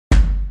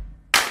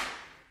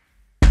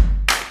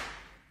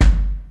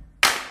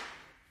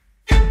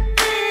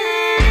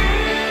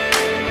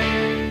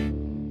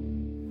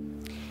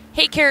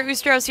Hey, Kara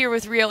Oosterhuis here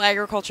with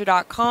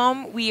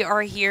RealAgriculture.com. We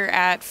are here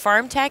at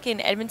FarmTech in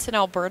Edmonton,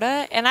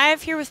 Alberta, and I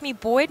have here with me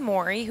Boyd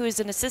Mori, who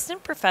is an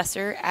assistant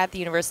professor at the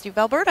University of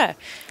Alberta.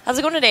 How's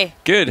it going today?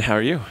 Good. How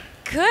are you?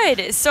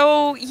 Good.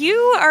 So you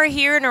are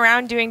here and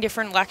around doing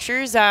different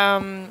lectures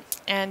and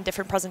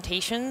different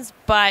presentations,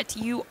 but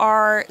you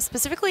are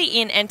specifically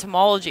in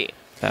entomology.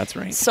 That's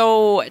right.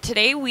 So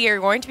today we are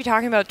going to be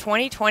talking about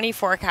 2020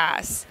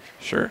 forecasts.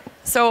 Sure.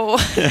 So,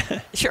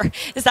 sure.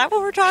 Is that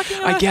what we're talking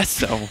about? I guess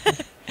so.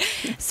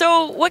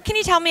 So what can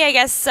you tell me, I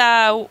guess,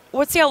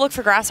 what's the outlook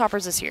for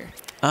grasshoppers this year?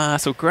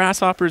 So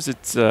grasshoppers,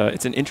 it's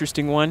an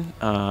interesting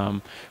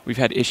one. We've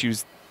had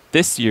issues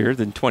this year,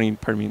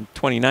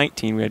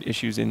 2019, we had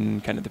issues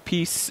in kind of the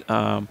Peace,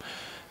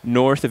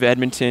 north of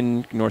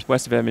Edmonton,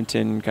 northwest of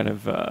Edmonton, kind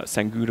of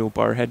Sangudo,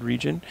 Barrhead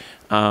region.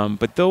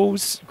 But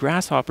those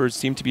grasshoppers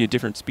seem to be a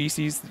different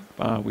species.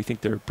 We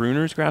think they're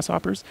Brunner's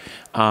grasshoppers.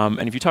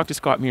 And if you talk to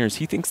Scott Mears,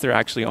 he thinks they're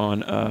actually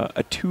on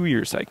a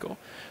 2-year cycle.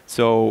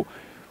 So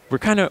we're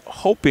kind of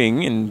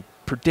hoping and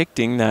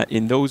predicting that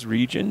in those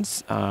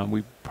regions,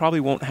 we probably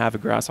won't have a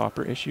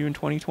grasshopper issue in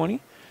 2020.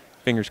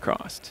 Fingers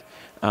crossed.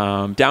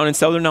 Down in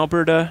southern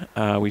Alberta,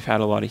 we've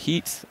had a lot of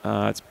heat.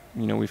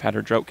 We've had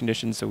our drought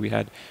conditions, so we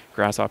had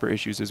grasshopper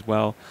issues as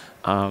well.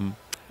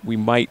 We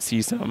might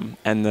see some,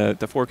 and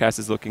the forecast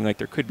is looking like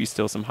there could be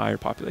still some higher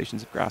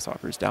populations of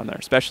grasshoppers down there,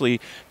 especially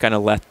kind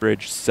of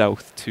Lethbridge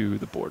south to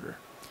the border.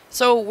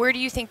 So where do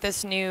you think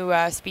this new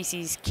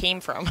species came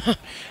from?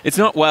 It's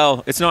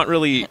not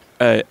really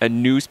a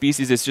new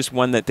species. It's just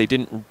one that they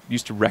didn't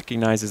used to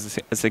recognize as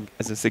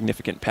a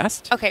significant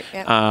pest. Okay.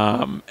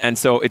 Yeah. And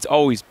so it's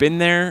always been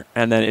there,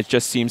 and then it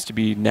just seems to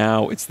be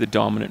now it's the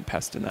dominant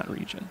pest in that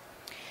region.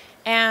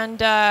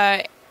 And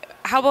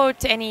how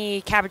about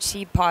any cabbage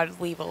seed pod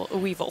weevil?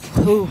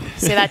 Ooh,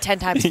 say that 10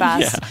 times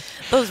fast. Yeah.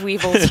 Those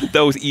weevils.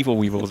 Those evil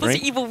weevils, right?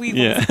 Those evil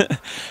weevils.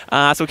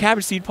 Yeah. So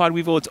cabbage seed pod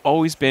weevil, it's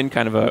always been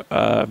kind of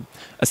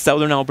a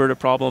southern Alberta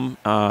problem.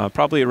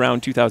 Probably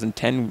around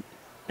 2010,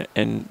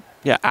 and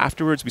yeah,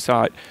 afterwards we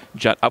saw it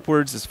jet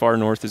upwards as far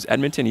north as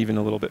Edmonton, even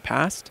a little bit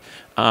past.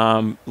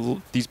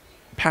 These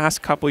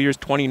past couple years,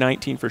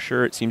 2019 for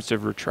sure, it seems to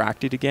have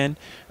retracted again.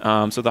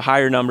 So the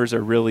higher numbers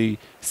are really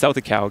south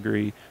of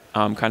Calgary,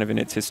 kind of in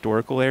its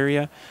historical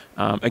area.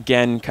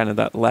 Again, kind of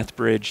that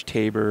Lethbridge,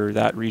 Tabor,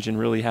 that region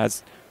really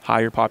has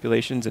higher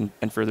populations, and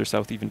further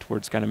south even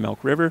towards kind of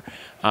Milk River.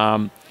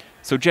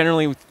 So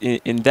generally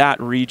in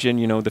that region,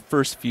 the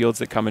first fields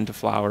that come into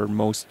flower,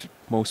 most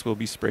will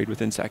be sprayed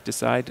with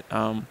insecticide.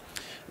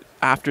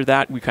 After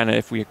that,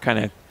 if we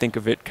think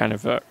of it kind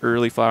of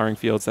early flowering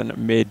fields, then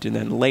mid and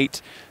then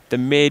late. The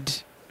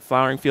mid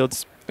flowering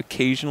fields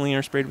occasionally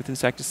are sprayed with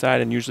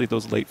insecticide, and usually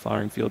those late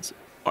flowering fields,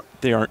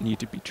 they aren't need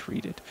to be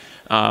treated.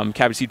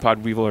 Cabbage seed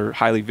pod weevil are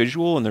highly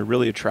visual, and they're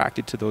really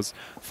attracted to those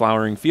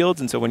flowering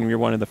fields. And so when you're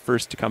one of the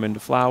first to come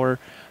into flower,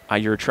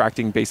 you're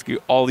attracting basically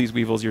all these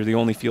weevils. You're the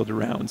only field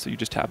around, so you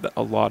just have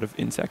a lot of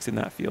insects in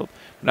that field.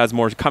 But as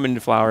more come into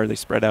flower, they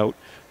spread out,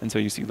 and so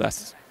you see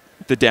less.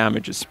 The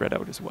damage is spread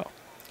out as well.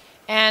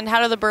 And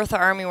how do the Bertha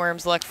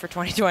armyworms look for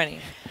 2020?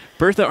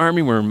 Bertha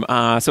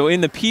armyworm. So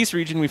in the Peace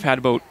region, we've had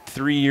about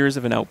 3 years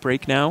of an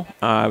outbreak now.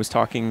 I was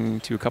talking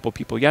to a couple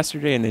people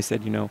yesterday, and they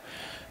said,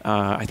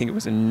 I think it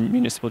was in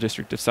municipal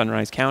district of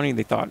Sunrise County,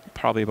 they thought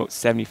probably about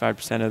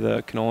 75% of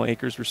the canola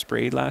acres were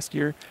sprayed last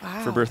year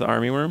for Bertha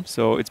armyworm.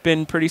 So it's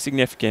been pretty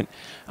significant.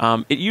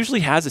 It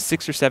usually has a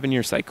 6 or 7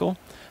 year cycle.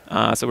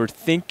 So we're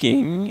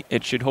thinking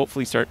it should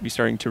hopefully be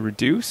starting to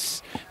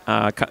reduce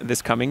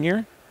this coming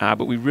year.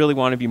 But we really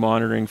want to be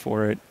monitoring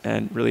for it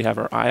and really have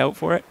our eye out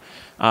for it.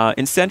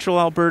 In central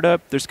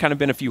Alberta, there's kind of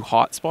been a few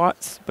hot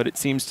spots, but it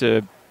seems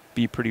to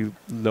be pretty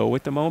low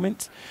at the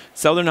moment.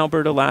 Southern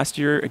Alberta last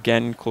year,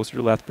 again, closer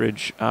to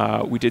Lethbridge,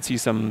 we did see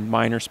some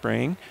minor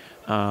spraying.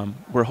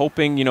 We're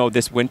hoping,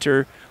 this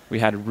winter we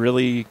had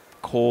really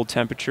cold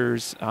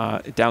temperatures.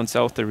 Down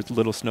south, there was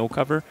little snow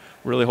cover.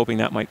 We're really hoping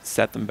that might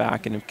set them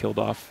back and have killed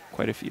off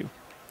quite a few.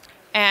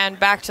 And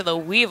back to the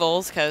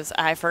weevils, because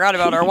I forgot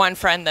about our one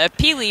friend, the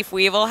pea leaf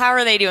weevil. How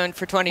are they doing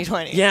for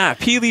 2020? Yeah,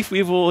 pea leaf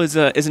weevil is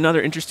another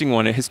interesting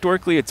one.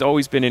 Historically, it's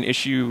always been an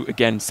issue,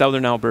 again,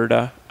 southern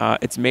Alberta.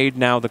 It's made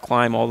now the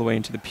climb all the way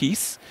into the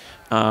Peace.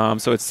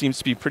 So it seems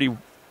to be pretty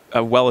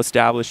well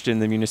established in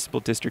the municipal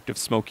district of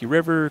Smoky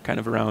River, kind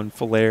of around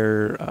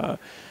Falher,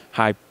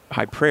 High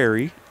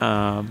Prairie,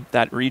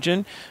 that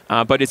region.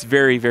 But it's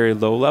very, very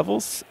low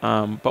levels.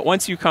 But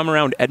once you come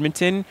around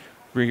Edmonton,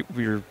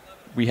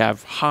 we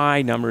have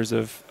high numbers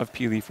of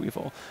pea leaf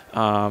weevil,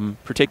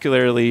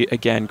 particularly,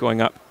 again, going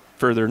up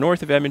further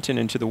north of Edmonton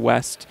and to the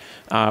west.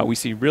 We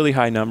see really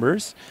high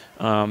numbers.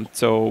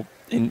 So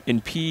in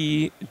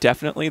pea,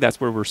 definitely,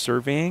 that's where we're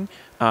surveying.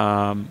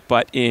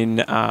 But in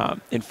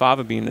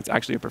fava bean, it's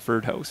actually a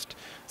preferred host.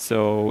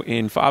 So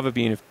in fava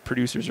bean, if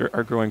producers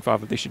are growing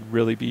fava, they should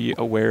really be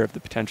aware of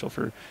the potential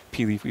for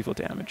pea leaf weevil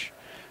damage.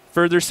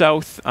 Further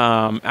south,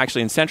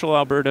 actually in central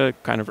Alberta,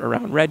 kind of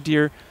around Red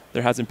Deer,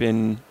 there hasn't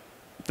been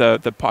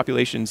the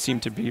population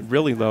seemed to be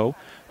really low.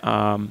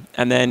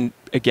 And then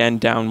again,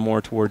 down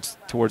more towards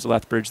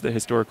Lethbridge, the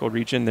historical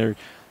region,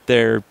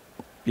 they're,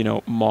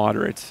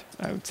 moderate,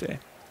 I would say.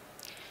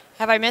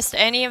 Have I missed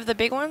any of the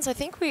big ones? I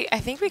think we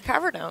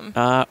covered them.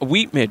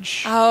 Wheat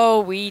midge. Oh,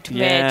 wheat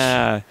midge.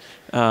 Yeah.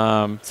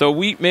 So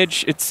wheat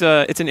midge, it's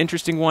an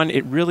interesting one.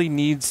 It really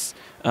needs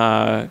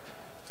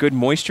good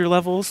moisture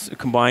levels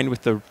combined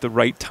with the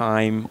right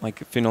time, like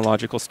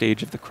phenological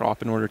stage of the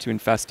crop in order to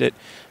infest it.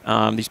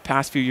 These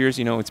past few years,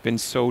 it's been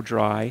so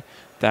dry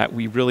that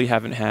we really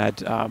haven't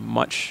had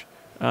much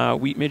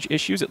wheat midge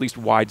issues, at least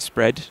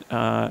widespread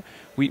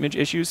wheat midge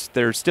issues.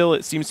 There still,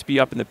 it seems to be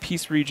up in the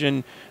Peace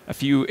region, a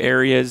few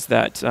areas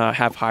that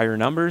have higher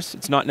numbers.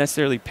 It's not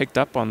necessarily picked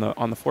up on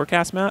the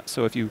forecast map.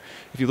 So if you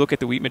look at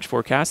the wheat midge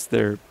forecasts,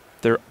 they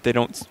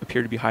don't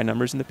appear to be high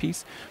numbers in the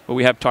Peace. But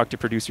we have talked to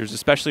producers,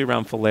 especially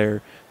around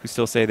Falher, who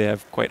still say they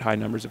have quite high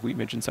numbers of wheat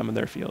midge in some of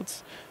their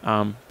fields.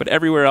 But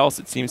everywhere else,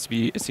 it seems to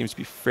be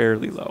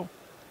fairly low.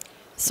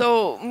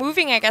 So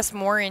moving, I guess,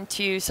 more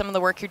into some of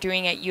the work you're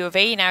doing at U of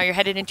A now, you're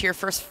headed into your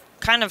first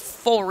kind of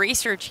full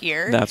research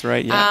year. That's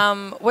right,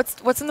 yeah.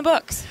 What's in the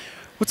books?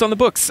 What's on the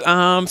books?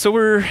 So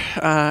we're,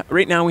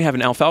 right now we have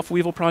an alfalfa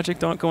weevil project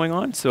going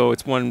on. So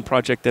it's one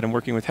project that I'm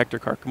working with Hector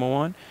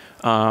Carcamo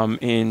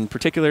on,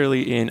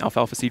 particularly in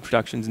alfalfa seed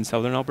productions in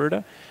southern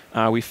Alberta.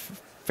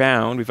 We've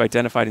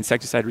identified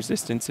insecticide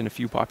resistance in a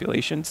few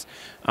populations.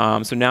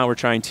 So now we're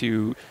trying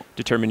to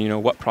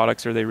determine, what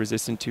products are they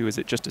resistant to? Is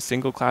it just a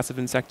single class of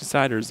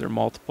insecticide, or is there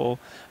multiple?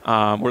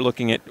 We're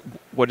looking at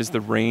what is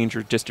the range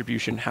or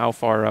distribution, how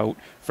far out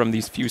from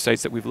these few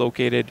sites that we've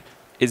located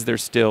is there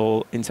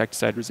still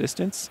insecticide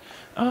resistance?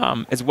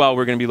 As well,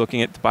 we're going to be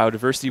looking at the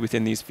biodiversity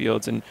within these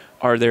fields, and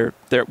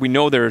we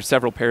know there are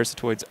several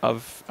parasitoids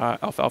of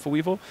alfalfa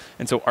weevil,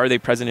 and so are they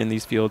present in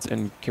these fields,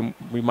 and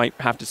we might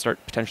have to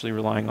start potentially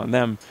relying on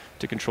them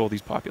to control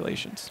these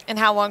populations. And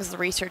how long is the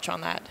research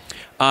on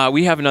that?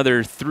 We have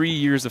another 3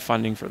 years of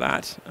funding for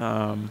that.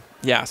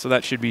 So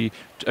that should be,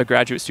 a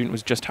graduate student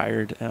was just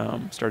hired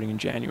starting in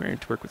January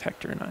to work with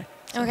Hector and I.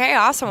 Okay,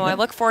 awesome. Well, I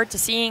look forward to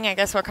seeing, I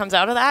guess, what comes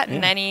out of that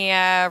and any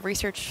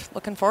research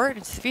looking forward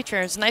into the future.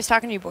 It's nice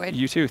talking to you, Boyd.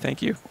 You too.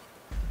 Thank you.